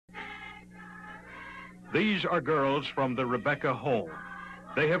These are girls from the Rebecca home.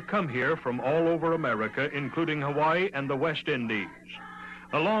 They have come here from all over America, including Hawaii and the West Indies.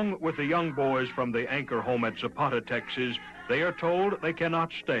 Along with the young boys from the Anchor home at Zapata, Texas, they are told they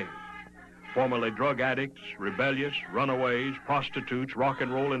cannot stay. Formerly drug addicts, rebellious, runaways, prostitutes, rock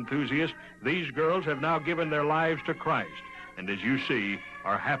and roll enthusiasts, these girls have now given their lives to Christ, and as you see,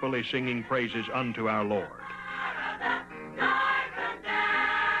 are happily singing praises unto our Lord.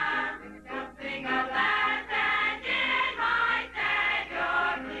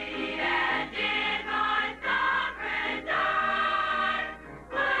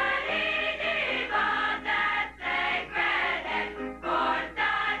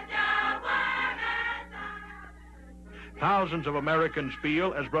 Thousands of Americans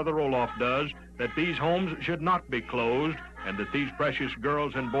feel, as Brother Roloff does, that these homes should not be closed and that these precious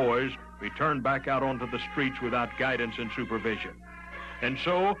girls and boys be turned back out onto the streets without guidance and supervision. And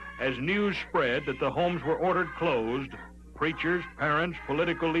so, as news spread that the homes were ordered closed, preachers, parents,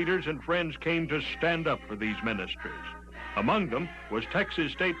 political leaders, and friends came to stand up for these ministries. Among them was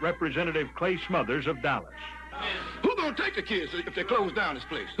Texas State Representative Clay Smothers of Dallas. Who's going to take the kids if they close down this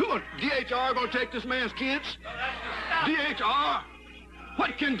place? DHR going to take this man's kids? DHR?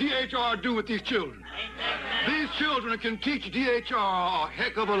 What can DHR do with these children? These children can teach DHR a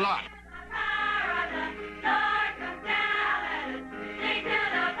heck of a lot.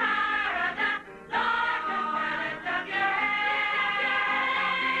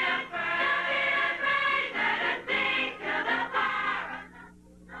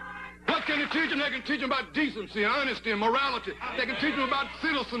 What can they teach them? They can teach them about decency, honesty, and morality. They can teach them about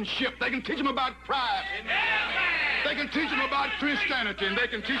citizenship. They can teach them about pride. They can teach them about Christianity, and they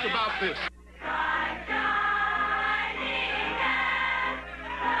can teach about this.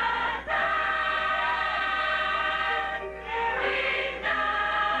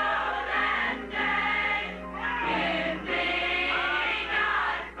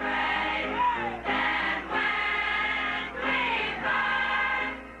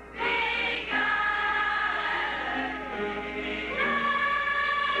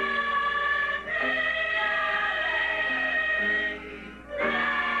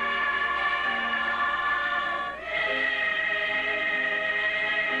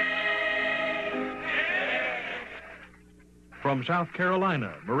 From South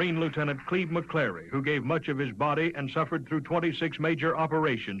Carolina, Marine Lieutenant Cleve McClary, who gave much of his body and suffered through 26 major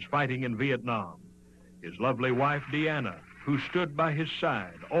operations fighting in Vietnam. His lovely wife, Deanna, who stood by his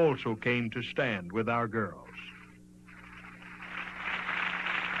side, also came to stand with our girls.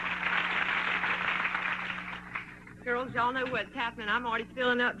 Girls, y'all know what's happening. I'm already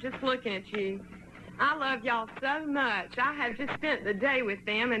filling up just looking at you. I love y'all so much. I have just spent the day with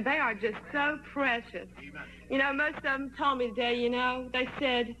them, and they are just so precious. You know, most of them told me today, you know, they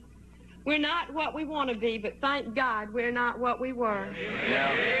said, we're not what we want to be, but thank God we're not what we were.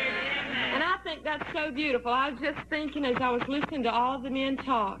 Yeah. And I think that's so beautiful. I was just thinking as I was listening to all the men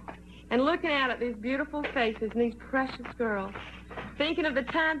talk and looking out at these beautiful faces and these precious girls, thinking of the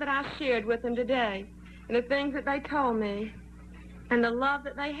time that I shared with them today and the things that they told me and the love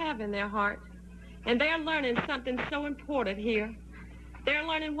that they have in their heart. And they're learning something so important here. They're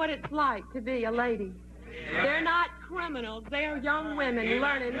learning what it's like to be a lady. They're not criminals. They are young women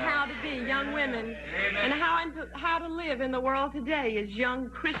learning how to be young women and how to live in the world today as young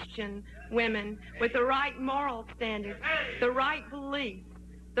Christian women with the right moral standards, the right beliefs,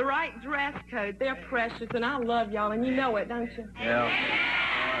 the right dress code. They're precious, and I love y'all, and you know it, don't you?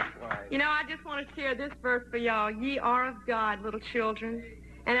 Yeah. You know, I just want to share this verse for y'all. Ye are of God, little children,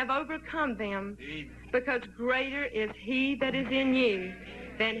 and have overcome them, because greater is he that is in you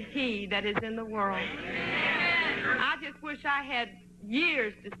than he that is in the world. I just wish I had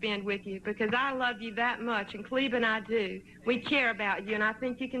years to spend with you, because I love you that much, and Cleve and I do. We care about you, and I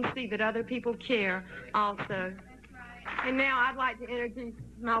think you can see that other people care also. And now I'd like to introduce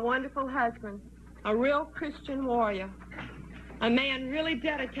my wonderful husband, a real Christian warrior, a man really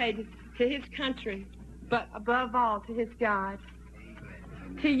dedicated to his country, but above all to his God.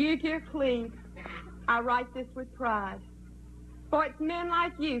 To you, dear Cleve, I write this with pride. For it's men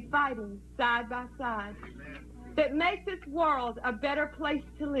like you fighting side by side that make this world a better place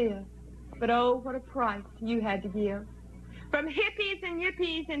to live. But oh, what a price you had to give. From hippies and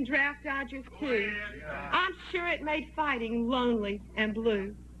yippies and draft dodgers too, I'm sure it made fighting lonely and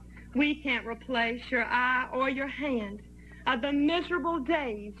blue. We can't replace your eye or your hand of the miserable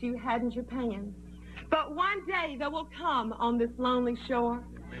days you had in Japan. But one day there will come on this lonely shore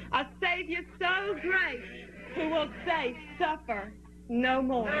a Savior so great who will say, suffer no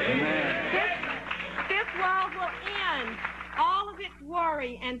more. This world will end all of its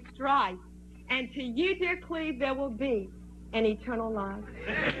worry and strife, And to you, dear Cleve, there will be an eternal life.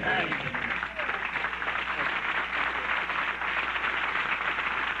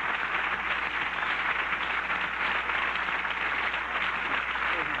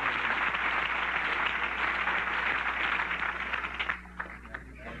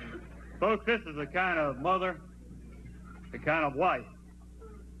 Folks, this is the kind of mother, the kind of wife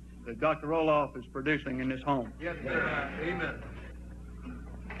that Dr. Roloff is producing in this home. Yes, sir. Amen.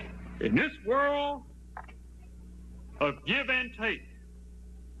 In this world of give and take,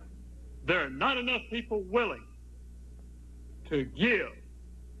 there are not enough people willing to give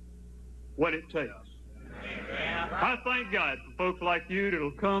what it takes. I thank God for folks like you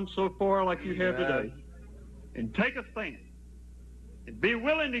that'll come so far like you have today and take a stand and be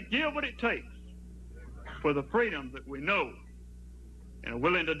willing to give what it takes for the freedom that we know and are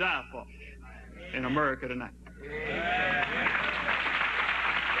willing to die for in America tonight.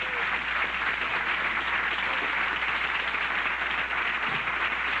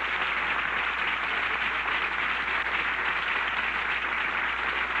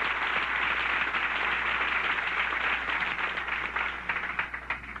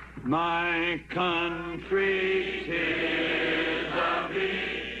 My country, 'tis a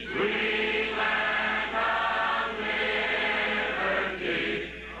big, sweet land of liberty,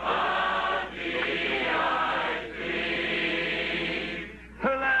 of thee I sing.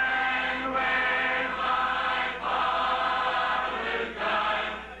 Land where my fathers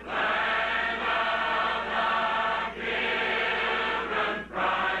died, land of the pilgrim's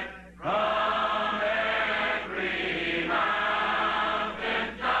pride, from every mountain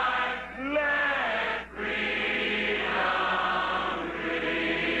side, let freedom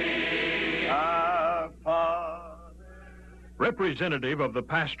ring. Our Father. Representative of the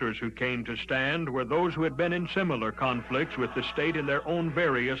pastors who came to stand were those who had been in similar conflicts with the state in their own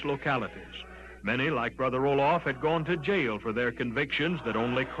various localities. Many, like Brother Roloff, had gone to jail for their convictions that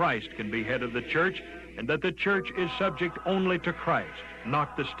only Christ can be head of the church and that the church is subject only to Christ,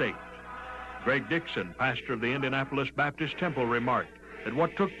 not the state. Greg Dixon, pastor of the Indianapolis Baptist Temple, remarked that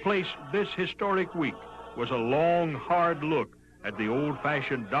what took place this historic week was a long, hard look at the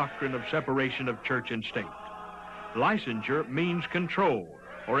old-fashioned doctrine of separation of church and state. Licensure means control,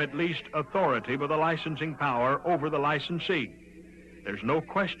 or at least authority by the licensing power over the licensee. There's no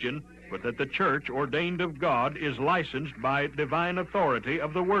question but that the church ordained of God is licensed by divine authority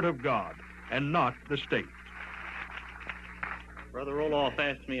of the Word of God, and not the state. Brother Roloff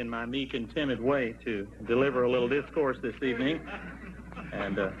asked me in my meek and timid way to deliver a little discourse this evening,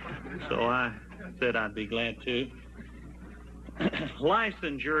 and so I said I'd be glad to.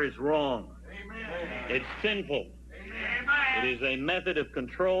 Licensure is wrong. It's sinful. It is a method of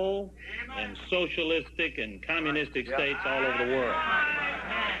control in socialistic and communistic states all over the world.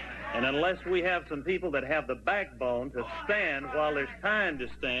 And unless we have some people that have the backbone to stand while there's time to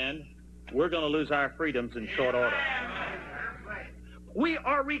stand, we're going to lose our freedoms in short order. We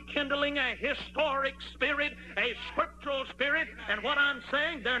are rekindling a historic spirit, a scriptural spirit, and what I'm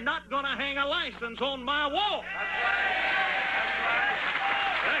saying, they're not going to hang a license on my wall.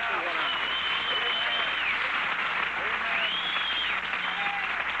 That's what I'm saying.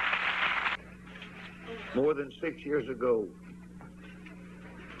 More than 6 years ago,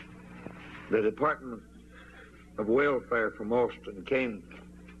 the Department of Welfare from Austin came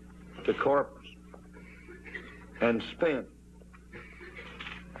to Corpus and spent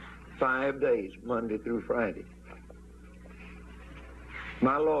 5 days, Monday through Friday.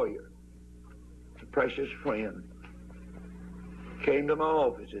 My lawyer, a precious friend, came to my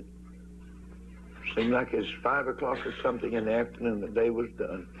office. It seemed like it was 5 o'clock or something in the afternoon. The day was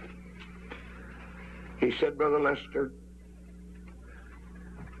done. He said, Brother Lester,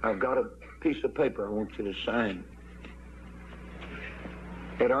 I've got a piece of paper I want you to sign.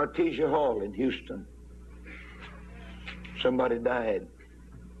 At Artesia Hall in Houston, somebody died.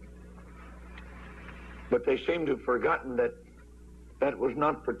 But they seem to have forgotten that that was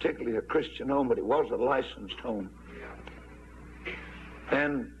not particularly a Christian home, but it was a licensed home.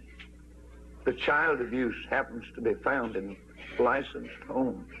 And the child abuse happens to be found in licensed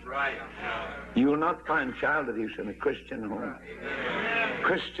homes. Right. You will not find child abuse in a Christian home.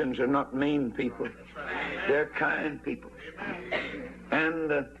 Christians are not mean people. They're kind people.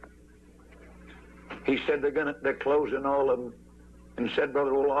 And he said they're closing all of them, and said,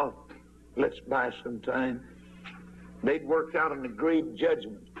 Brother Roloff, let's buy some time. They'd worked out an agreed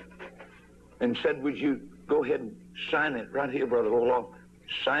judgment and said, would you go ahead and sign it right here, Brother Roloff.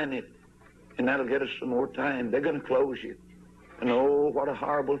 Sign it, and that'll get us some more time. They're going to close you. And oh, what a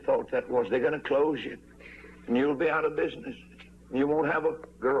horrible thought that was. They're going to close you, and you'll be out of business. You won't have a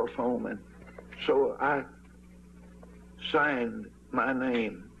girl's home, and So I signed my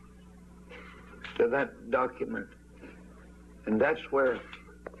name to that document, and that's where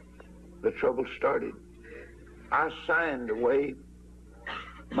the trouble started. I signed away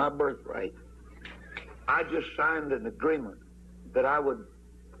my birthright. I just signed an agreement that I would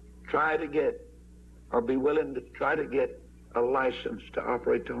try to get, or be willing to try to get, a license to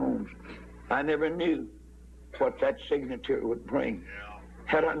operate the homes. I never knew what that signature would bring.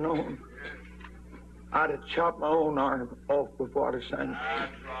 Had I known, I'd have chopped my own arm off before I signed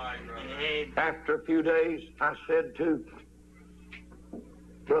it. After a few days, I said to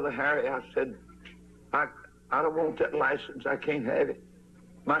Brother Harry, I said, I don't want that license. I can't have it.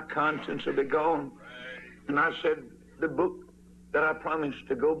 My conscience will be gone. And I said, the book that I promised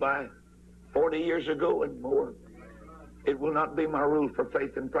to go by 40 years ago and more, it will not be my rule for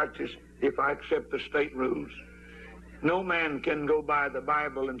faith and practice if I accept the state rules. No man can go by the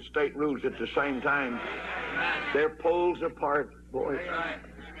Bible and state rules at the same time. They're poles apart, boys.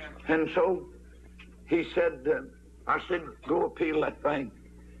 And so he said, I said, go appeal that thing.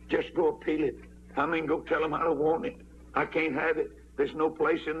 Just go appeal it. I mean, go tell them I don't want it. I can't have it. There's no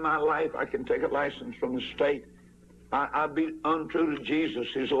place in my life I can take a license from the state. I'd be untrue to Jesus,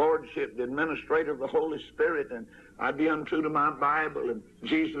 his lordship, the administrator of the Holy Spirit, and I'd be untrue to my Bible, and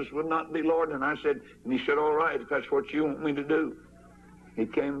Jesus would not be Lord. And I said, and he said, all right, if that's what you want me to do. He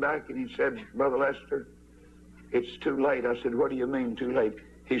came back and he said, Brother Lester, it's too late. I said, what do you mean too late?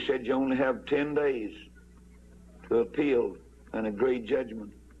 He said, you only have 10 days to appeal an agreed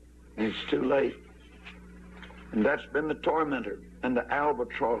judgment, and it's too late. And that's been the tormentor and the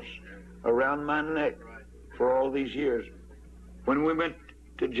albatross around my neck for all these years. When we went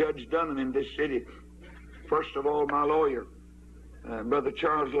to Judge Dunham in this city, first of all, my lawyer, Brother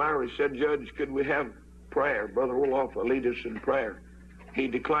Charles Lowry, said, Judge, could we have prayer? Brother Roloff will lead us in prayer. He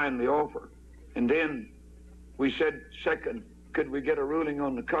declined the offer. And then we said, second, could we get a ruling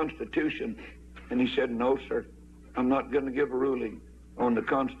on the Constitution? And he said, no, sir, I'm not going to give a ruling on the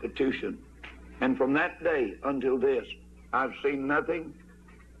Constitution. And from that day until this, I've seen nothing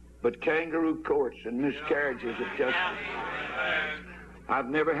but kangaroo courts and miscarriages of justice. I've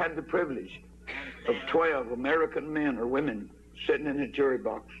never had the privilege of 12 American men or women sitting in a jury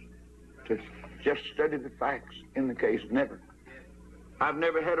box to just study the facts in the case. Never. I've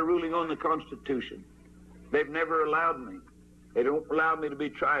never had a ruling on the Constitution. They've never allowed me. They don't allow me to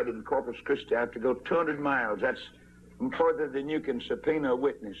be tried in Corpus Christi. I have to go 200 miles. That's further than you can subpoena a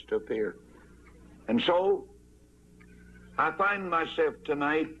witness to appear. And so I find myself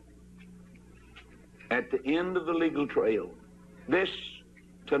tonight at the end of the legal trail, this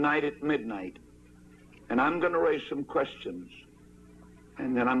tonight at midnight, and I'm going to raise some questions,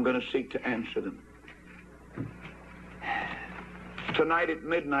 and then I'm going to seek to answer them. Tonight at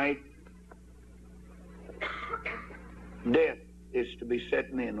midnight, death is to be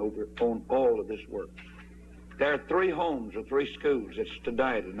setting in on all of this work. There are 3 homes or 3 schools that's to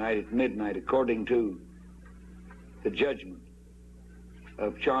die tonight at midnight, according to the judgment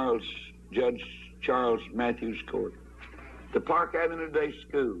of Judge Charles Matthews Court. The Park Avenue Day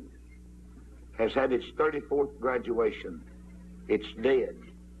School has had its 34th graduation. It's dead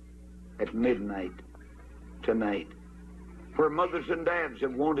at midnight tonight. Where mothers and dads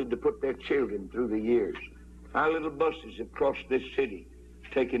have wanted to put their children through the years. Our little buses have crossed this city,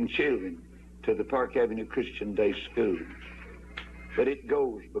 taking children to the Park Avenue Christian Day School. But it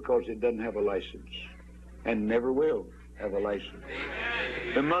goes because it doesn't have a license, and never will have a license.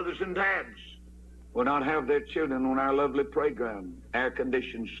 The mothers and dads will not have their children on our lovely playground,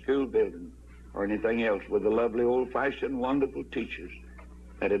 air-conditioned school building, or anything else with the lovely old-fashioned wonderful teachers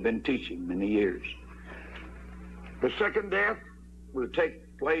that have been teaching many years. The second death will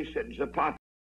take place at Zapata.